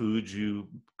food you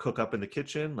cook up in the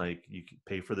kitchen, like you can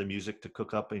pay for the music to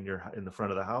cook up in the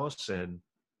front of the house, and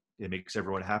it makes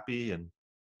everyone happy. And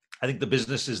I think the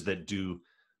businesses that do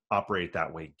operate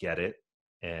that way get it.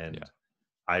 Yeah. And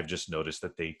I've just noticed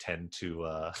that they tend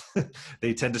to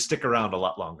they tend to stick around a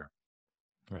lot longer.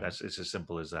 Right. It's as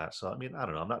simple as that. So I mean, I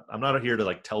don't know. I'm not here to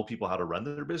like tell people how to run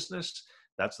their business.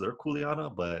 That's their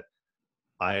kuleana. But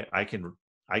I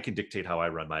can dictate how I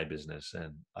run my business.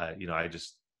 And I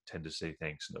just tend to say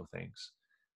thanks, no thanks,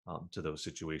 to those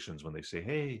situations when they say,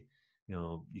 hey,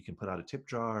 you can put out a tip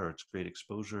jar, or it's great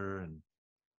exposure. And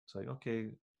it's like, okay,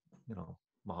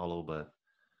 mahalo, but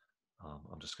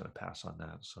I'm just going to pass on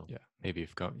that. So Yeah. Maybe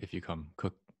if you come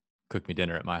cook me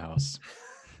dinner at my house.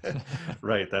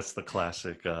 right, that's the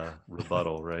classic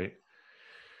rebuttal, right?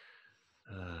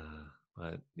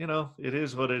 But it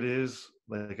is what it is.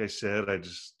 Like I said,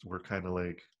 we're kind of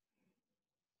like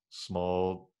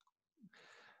small.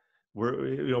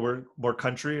 We're more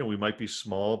country, and we might be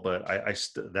small, but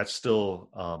that still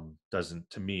doesn't,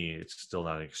 to me, it's still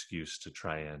not an excuse to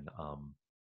try and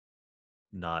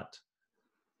not.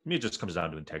 I mean, it just comes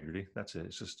down to integrity. That's it.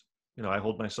 It's just, I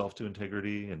hold myself to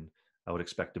integrity, and I would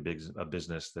expect a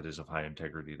business that is of high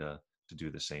integrity to do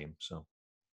the same. So,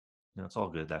 it's all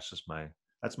good. That's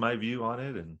my view on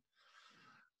it, and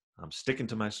I'm sticking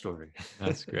to my story.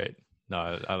 That's great.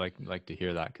 No, I like to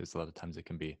hear that, because a lot of times it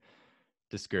can be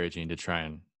discouraging to try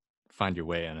and find your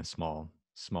way in a small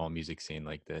music scene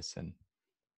like this. And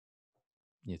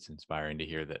it's inspiring to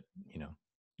hear that,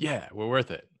 yeah, we're worth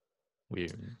it. We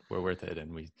we're worth it,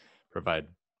 and we provide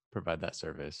provide that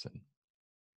service. And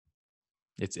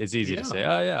it's easy to say,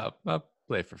 Yeah, oh yeah, I'll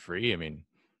play for free. I mean,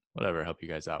 whatever, help you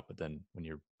guys out. But then when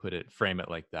you frame it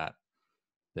like that,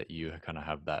 that you kind of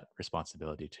have that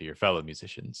responsibility to your fellow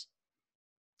musicians.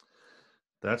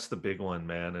 that's the big one,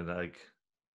 man. And like,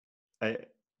 I,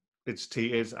 it's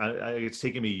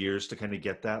taken me years to kind of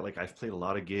get that. Like, I've played a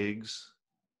lot of gigs,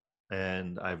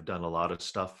 and I've done a lot of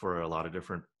stuff for a lot of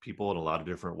different people in a lot of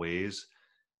different ways,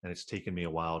 and it's taken me a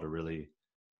while to really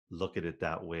look at it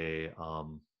that way.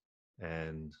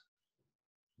 And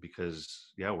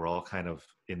because, yeah, we're all kind of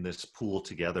in this pool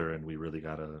together, and we really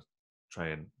got to try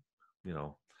and, you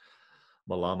know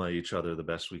malama each other the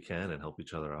best we can, and help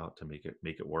each other out to make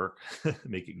it work,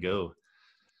 make it go.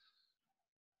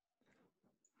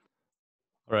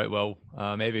 All right. Well,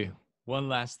 maybe one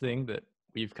last thing that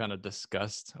we've kind of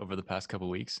discussed over the past couple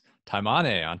of weeks: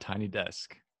 Taimane on Tiny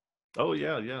Desk. Oh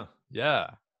yeah, yeah. Yeah,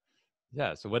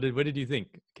 yeah. So what did you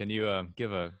think? Can you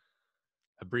give a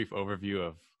brief overview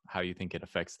of how you think it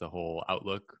affects the whole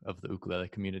outlook of the ukulele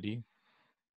community,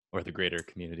 or the greater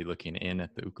community looking in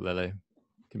at the ukulele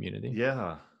community?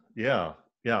 Yeah, yeah,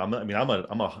 yeah. I'm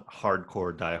a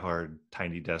hardcore, diehard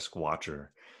Tiny Desk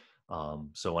watcher.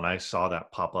 So when I saw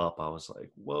that pop up, I was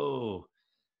like, "Whoa!"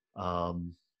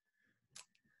 Um,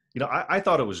 I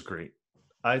thought it was great.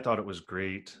 I thought it was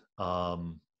great.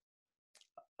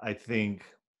 I think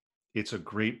it's a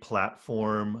great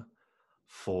platform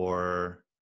for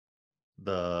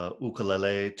the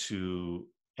ukulele to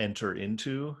enter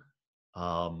into.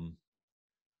 Um,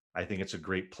 I think it's a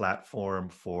great platform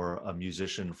for a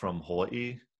musician from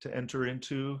Hawaii to enter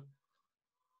into.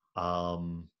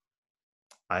 Um,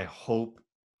 I hope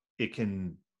it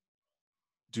can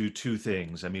do two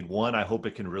things. I mean, one, I hope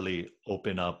it can really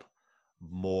open up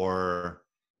more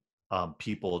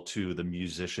people to the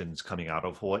musicians coming out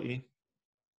of Hawaii.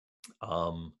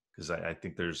 Because I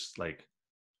think there's like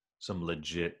some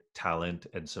legit talent,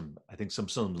 and I think some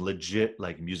legit,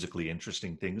 like, musically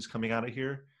interesting things coming out of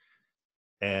here.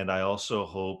 And I also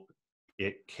hope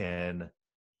it can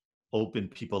open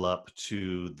people up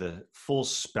to the full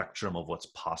spectrum of what's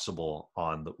possible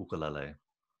on the ukulele.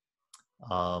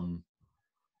 Um,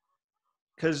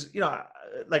 because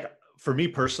like, for me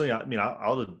personally, I mean,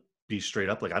 I'll be straight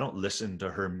up. Like, I don't listen to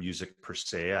her music per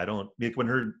se. I don't, like, when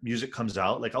her music comes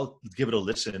out, like, I'll give it a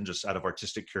listen just out of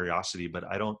artistic curiosity, but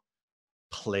I don't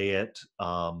play it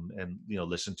and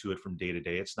listen to it from day to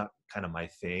day. It's not kind of my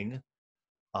thing.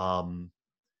 Um,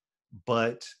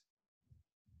 but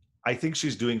I think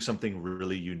she's doing something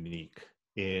really unique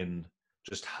in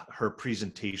just her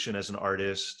presentation as an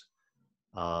artist,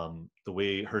 the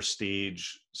way her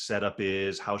stage setup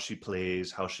is, how she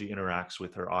plays, how she interacts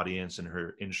with her audience and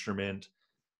her instrument.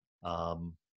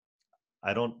 Um,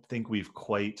 I don't think we've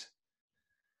quite.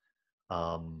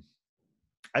 Um,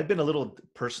 I've been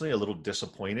personally a little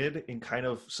disappointed in kind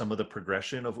of some of the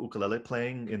progression of ukulele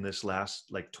playing in this last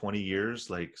like 20 years.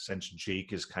 Like since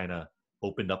Jake has kind of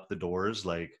opened up the doors,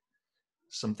 like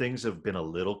some things have been a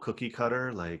little cookie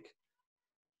cutter. Like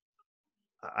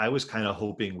I was kind of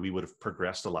hoping we would have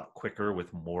progressed a lot quicker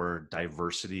with more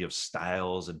diversity of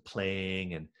styles and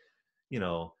playing and, you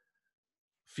know,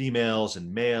 females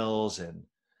and males. And,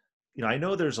 I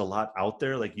know there's a lot out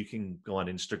there. Like you can go on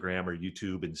Instagram or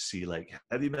YouTube and see like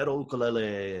heavy metal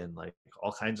ukulele and like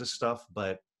all kinds of stuff.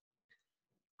 But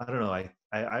I don't know.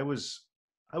 I was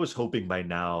hoping by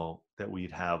now that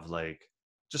we'd have like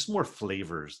just more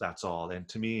flavors. That's all. And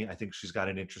to me, I think she's got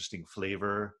an interesting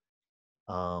flavor.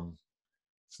 Um,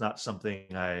 it's not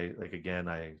something I like. Again,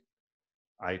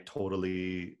 I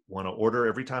totally want to order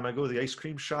every time I go to the ice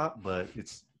cream shop, but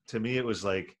it's to me it was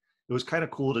like it was kind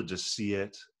of cool to just see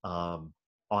it on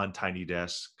Tiny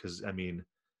Desk because I mean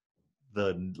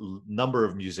the number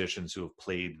of musicians who have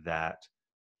played that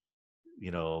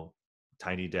you know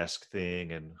Tiny Desk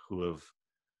thing and who have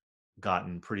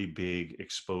gotten pretty big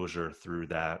exposure through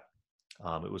that.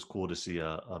 It was cool to see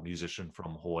a musician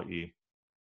from Hawaii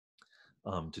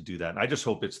to do that. And I just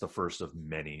hope it's the first of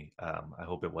many. I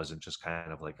hope it wasn't just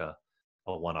kind of like a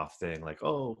one-off thing, like,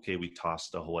 oh, okay, we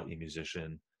tossed a Hawaii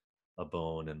musician a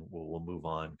bone and we'll move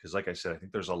on. Because like I said, I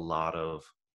think there's a lot of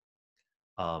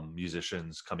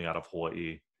musicians coming out of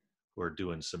Hawaii who are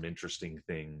doing some interesting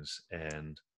things.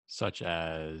 And Such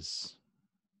as,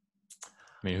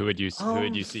 I mean, who would you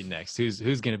um, see next? Who's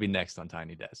going to be next on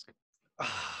Tiny Desk? God,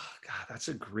 that's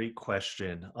a great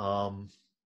question.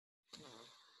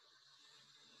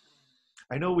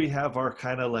 I know we have our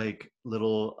kind of like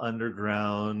little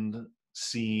underground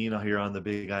scene here on the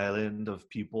Big Island of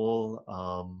people.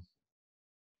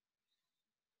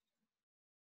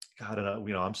 God,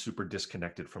 I'm super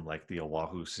disconnected from like the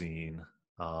Oahu scene.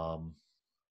 Um,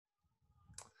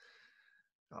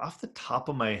 Off the top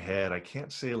of my head, I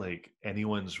can't say like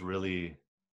anyone's really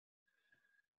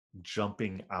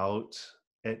jumping out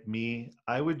at me.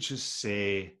 I would just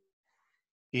say,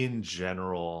 in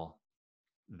general,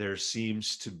 there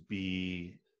seems to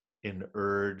be an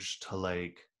urge to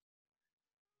like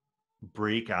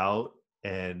break out,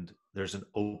 and there's an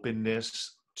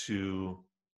openness to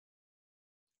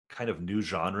kind of new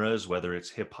genres, whether it's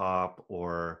hip hop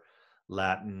or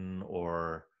Latin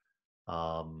or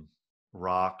um,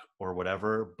 rock or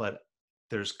whatever. But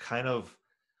there's kind of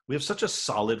we have such a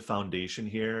solid foundation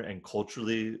here, and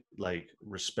culturally, like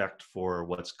respect for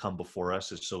what's come before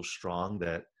us is so strong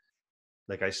that,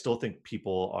 like, I still think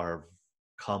people are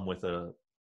come with a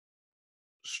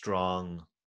strong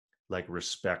like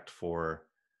respect for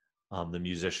the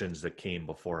musicians that came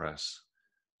before us.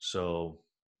 So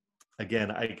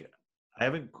again, I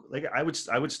haven't like I would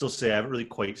still say I haven't really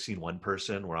quite seen one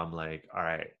person where I'm like, all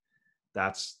right,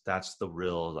 that's the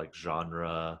real like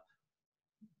genre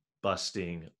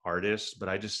busting artist. But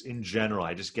I just in general,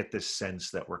 I just get this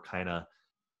sense that we're kind of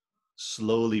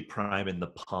slowly priming the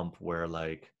pump where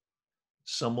like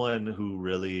someone who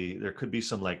really there could be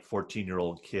some like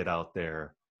 14-year-old kid out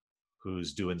there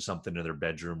who's doing something in their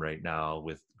bedroom right now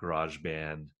with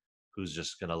GarageBand who's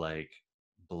just gonna like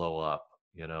blow up,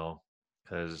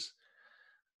 because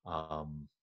um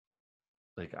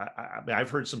like I mean, I've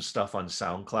heard some stuff on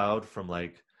SoundCloud from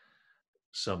like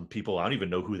some people. I don't even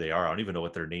know who they are. I don't even know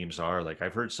what their names are. Like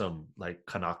I've heard some like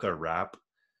Kanaka rap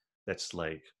that's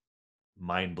like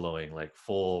mind blowing, like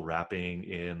full rapping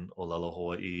in Olelo,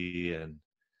 Hawaii, and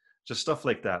just stuff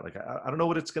like that. Like I don't know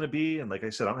what it's gonna be, and like I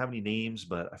said, I don't have any names,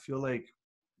 but I feel like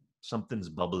something's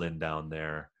bubbling down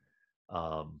there,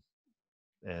 um,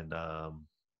 and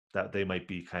that they might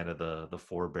be kind of the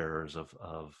forebearers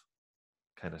of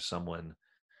kind of someone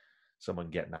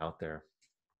getting out there.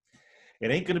 It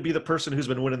ain't going to be the person who's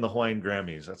been winning the Hawaiian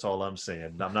Grammys. That's all I'm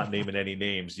saying. I'm not naming any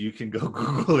names. You can go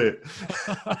Google it.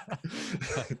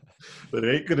 But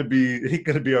it ain't going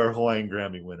to be our Hawaiian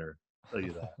Grammy winner. I'll tell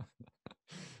you that.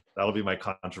 That'll be my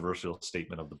controversial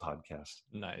statement of the podcast.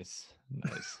 Nice.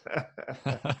 Nice.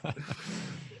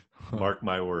 Mark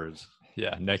my words.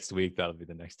 Yeah, next week that'll be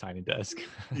the next Tiny Desk.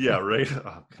 Yeah, right.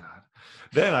 Oh God.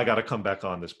 Then I got to come back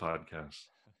on this podcast.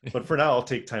 But for now, I'll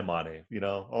take Taimane.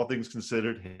 All things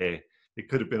considered, hey, it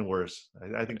could have been worse.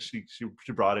 I think she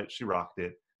brought it. She rocked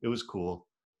it. It was cool.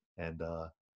 And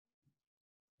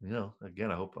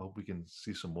again, I hope we can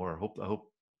see some more. I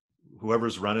hope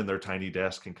whoever's running their Tiny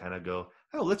Desk can kind of go,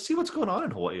 oh, let's see what's going on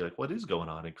in Hawaii. Like, what is going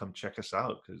on, and come check us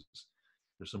out, because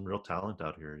there's some real talent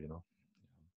out here, you know.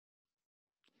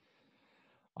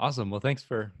 Awesome. Well, thanks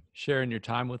for sharing your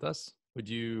time with us. Would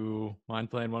you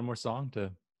mind playing one more song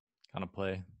to kind of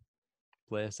play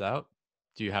us out?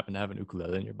 Do you happen to have an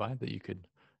ukulele nearby that you could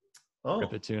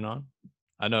rip Oh, a tune on?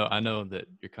 I know that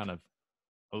you're kind of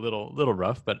a little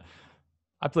rough, but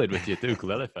I played with you at the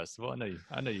ukulele festival. I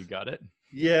know you got it.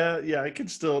 yeah, I can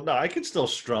still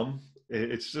strum.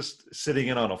 It's just sitting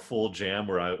in on a full jam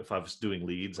where if I was doing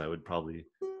leads, I would probably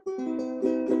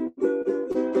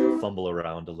fumble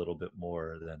around a little bit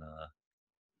more than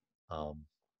um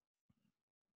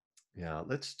yeah,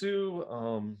 let's do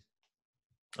I'm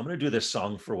gonna do this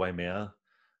song for Waimea.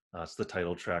 It's the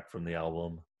title track from the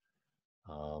album.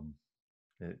 Um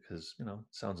because you know it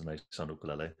sounds nice on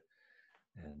ukulele.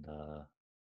 And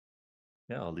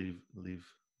yeah, I'll leave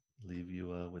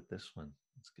you with this one.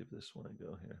 Let's give this one a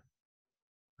go here.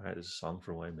 All right, this is a song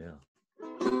for Waimea.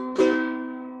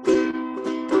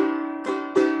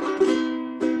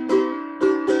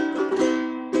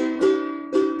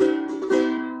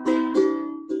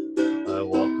 I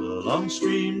walk along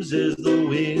streams as the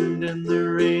wind and the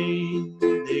rain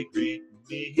they greet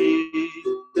me.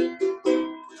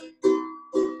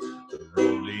 The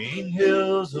rolling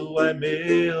hills of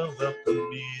Waimea welcome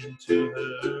me into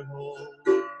her home.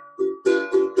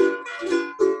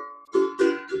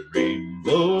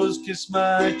 Rainbows kiss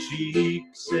my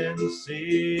cheeks and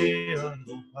say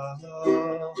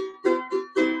aloha.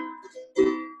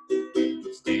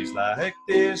 It's days like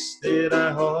this that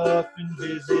I often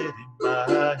visit in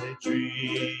my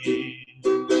dreams.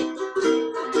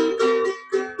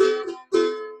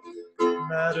 No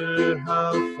matter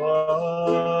how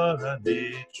far I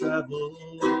may travel,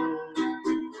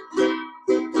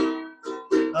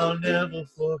 I'll never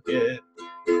forget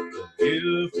the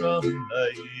view from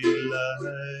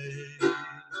Lailai.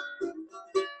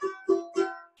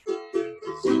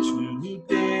 As each new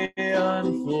day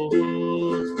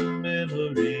unfolds, the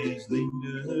memories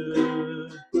linger.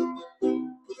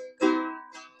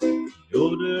 The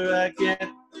older I get,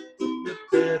 the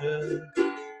better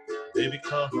they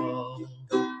become.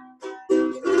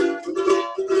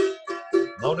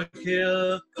 Mauna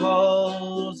Kea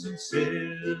calls and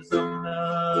says I'm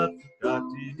not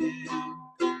forgotten,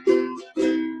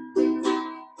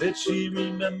 that she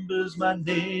remembers my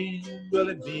name. Well,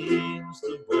 it means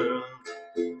the world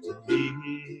to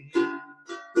me.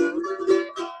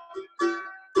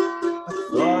 I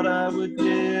thought I would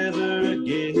never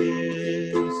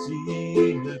again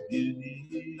see her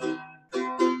beauty,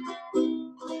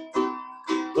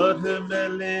 but her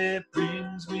melody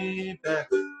brings me back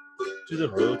to the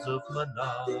roads of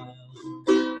Manal.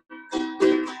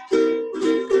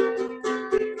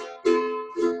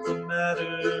 No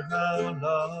matter how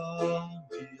long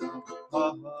we are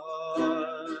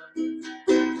apart,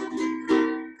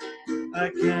 I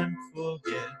can't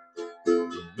forget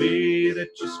the way that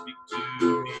you speak to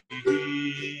me.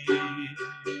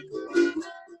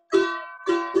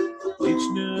 Each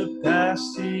new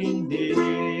passing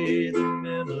day, the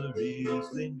memories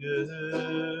linger.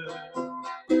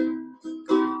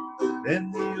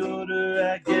 And the older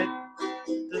I get,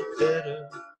 the better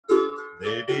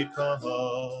they become.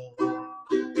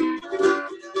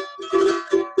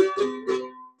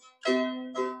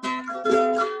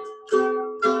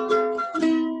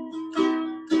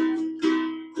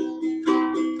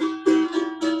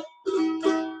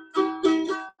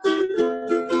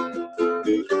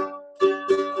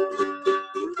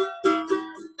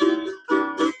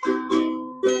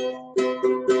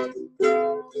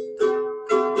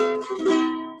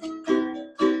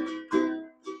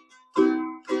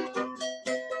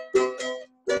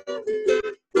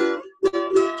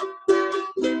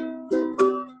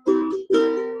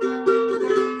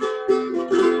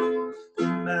 No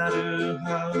matter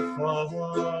how far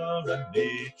I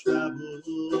may travel,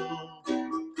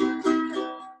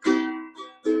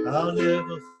 I'll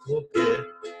never forget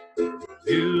the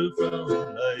view from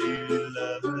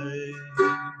Lailai.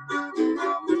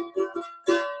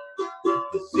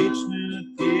 As each new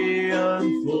day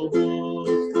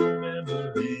unfolds, the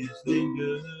memories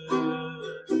linger.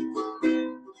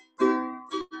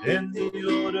 And the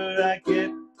older I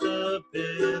get, the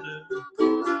better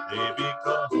they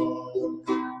become.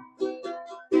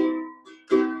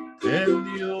 And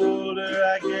the older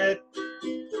I get,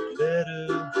 the better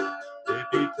they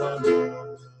become.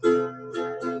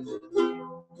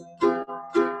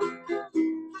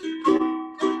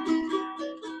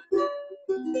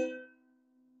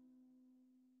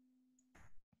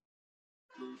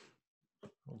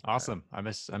 Okay. Awesome. I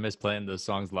miss playing those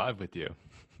songs live with you.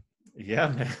 Yeah,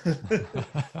 man.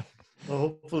 Well,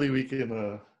 hopefully we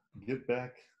can get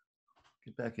back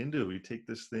get back into it. We take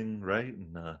this thing right,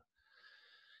 and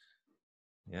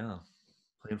yeah,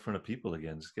 play in front of people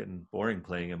again. It's getting boring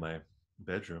playing in my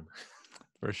bedroom.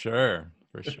 For sure.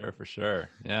 For sure. For sure.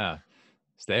 Yeah.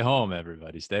 Stay home,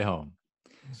 everybody. Stay home.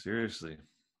 Seriously.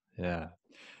 Yeah.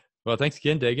 Well, thanks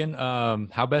again,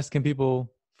 Dagan. How best can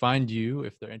people find you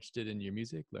if they're interested in your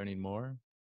music, learning more?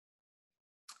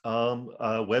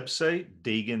 Website,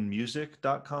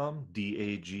 daganmusic.com,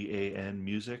 Dagan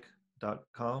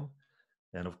music.com.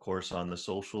 And of course, on the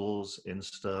socials,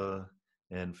 Insta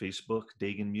and Facebook,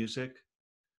 Dagan Music.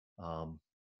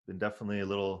 Been definitely a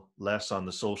little less on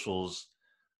the socials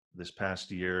this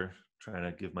past year, trying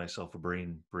to give myself a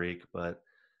brain break. But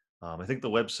I think the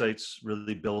website's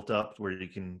really built up where you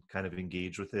can kind of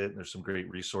engage with it. There's some great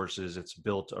resources. It's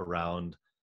built around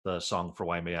the Song for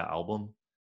Waimea album.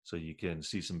 So you can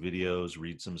see some videos,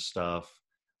 read some stuff,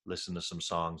 listen to some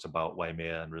songs about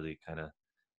Waimea, and really kind of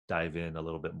dive in a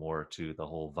little bit more to the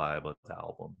whole vibe of the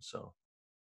album. So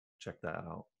check that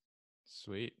out.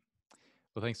 Sweet.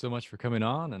 Well, thanks so much for coming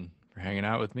on and for hanging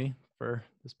out with me for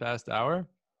this past hour.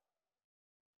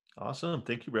 Awesome.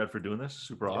 Thank you, Brad, for doing this.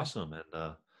 Super Yeah. awesome.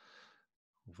 And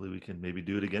hopefully we can maybe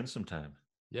do it again sometime.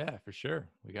 Yeah, for sure.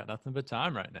 We got nothing but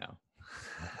time right now.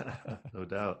 No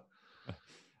doubt.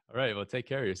 All right. Well, take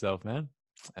care of yourself, man.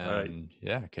 All right. And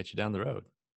yeah, catch you down the road.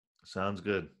 Sounds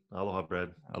good. Aloha,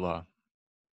 Brad. Aloha.